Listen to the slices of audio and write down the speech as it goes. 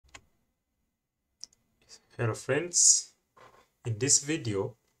Hello friends, in this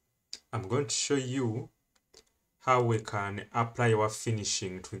video I'm going to show you how we can apply our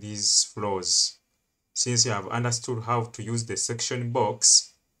finishing to these floors. Since you have understood how to use the section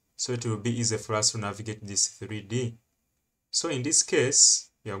box, so it will be easy for us to navigate this 3D. So in this case,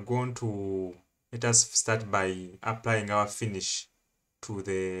 we are going to let us start by applying our finish to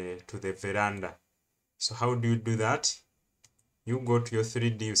the veranda. So how do you do that? You go to your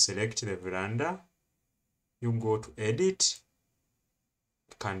 3D, you select the veranda, you go to edit,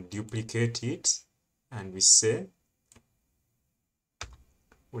 you can duplicate it, and we say,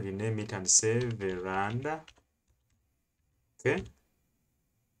 we rename it and say veranda. Okay,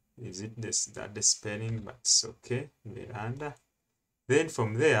 is it this that the spelling, but it's okay, veranda. Then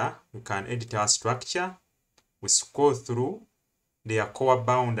from there we can edit our structure. We scroll through their core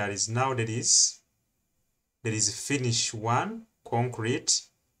boundaries. Now there is finish one, concrete,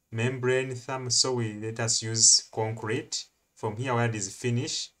 membrane, thermal. So let us use concrete. From here where it is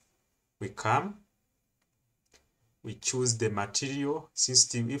finish, we come, we choose the material.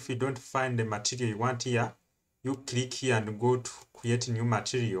 Since if you don't find the material you want here, you click here and go to create new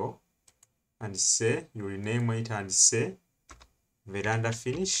material and say, you rename it and say veranda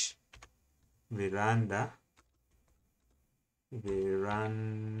finish, veranda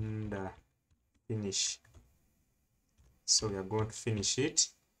finish. So we are going to finish it.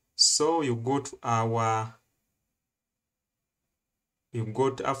 So you go to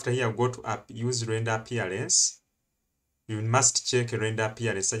after here, go to use render appearance. You must check render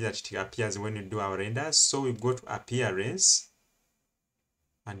appearance so that it appears when you do our renders. So we go to appearance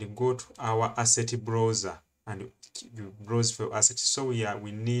and you go to our asset browser and you browse for assets. So we are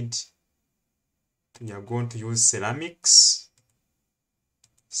going to use ceramics.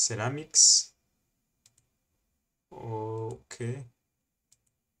 Okay,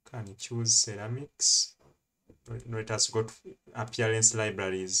 can you choose ceramics? No, it has got appearance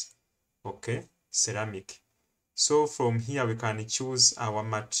libraries. Okay, ceramic. So from here we can choose our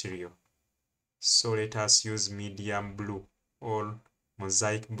material. So let us use medium blue or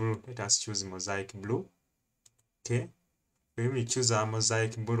mosaic blue. Let us choose mosaic blue. Okay, when we choose our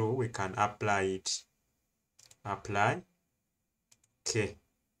mosaic blue, we can apply it. Apply. Okay.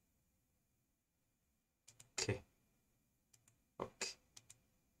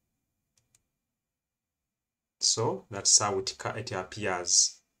 So that's how it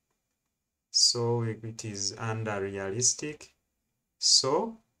appears. So it is under realistic.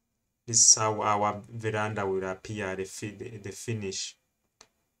 So this is how our veranda will appear, the finish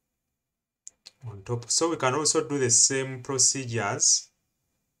on top. So we can also do the same procedures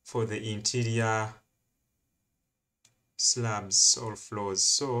for the interior slabs or floors.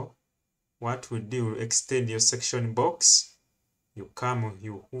 So what we do, extend your section box. You come,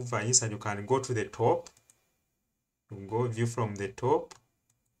 you hover inside, you can go to the top. You go view from the top.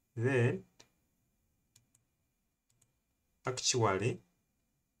 Then actually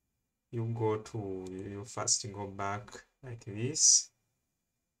you first go back like this.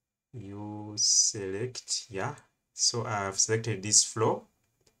 You select, yeah. So I have selected this floor.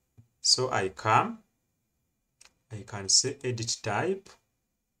 So I can say edit type,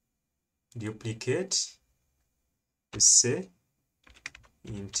 duplicate, you say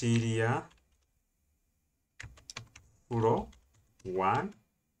interior floor 1.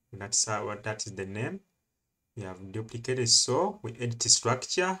 That's that is the name. We have duplicated. So we edit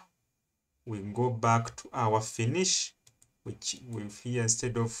structure. We go back to our finish, which we here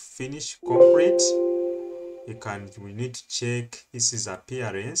instead of finish concrete. We need to check this is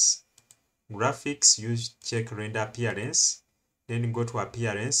appearance. Graphics, you check render appearance. Then go to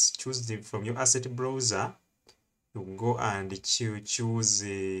appearance, choose from your asset browser. You go and choose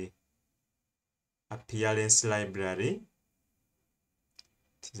the appearance library.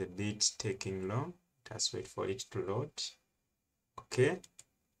 It is a bit taking long. Just wait for it to load. Okay.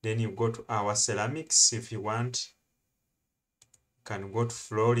 Then you go to our ceramics. If you want, you can go to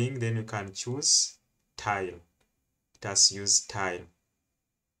flooring. Then you can choose tile. Just use tile.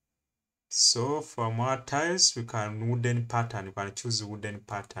 So from our tiles, we can wooden pattern. You can choose wooden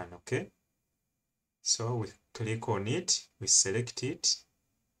pattern. Okay. So we click on it. We select it.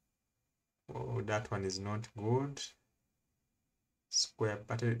 Oh, that one is not good. Square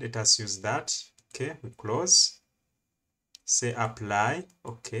pattern. Let us use that. Okay. We close. Say apply.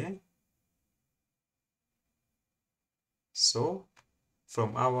 Okay. So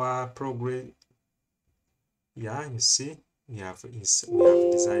from our progress, yeah, you see we have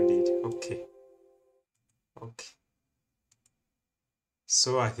designed it. Okay.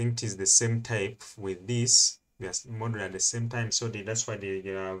 So I think it is the same type with this. We are modeled at the same time, so that's why they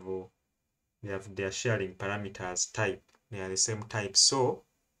have they are sharing parameters type. They are the same type. So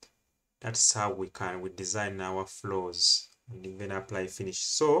that's how we design our flows and even apply finish.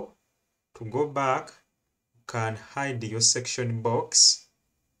 So to go back, you can hide your section box.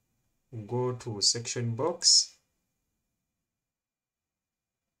 Go to section box,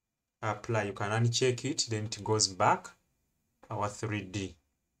 apply. You can uncheck it, then it goes back our 3D.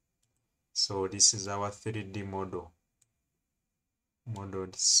 So this is our 3D model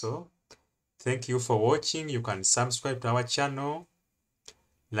modeled. So thank you for watching. You can subscribe to our channel,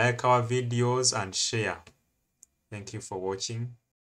 like our videos, and share. Thank you for watching.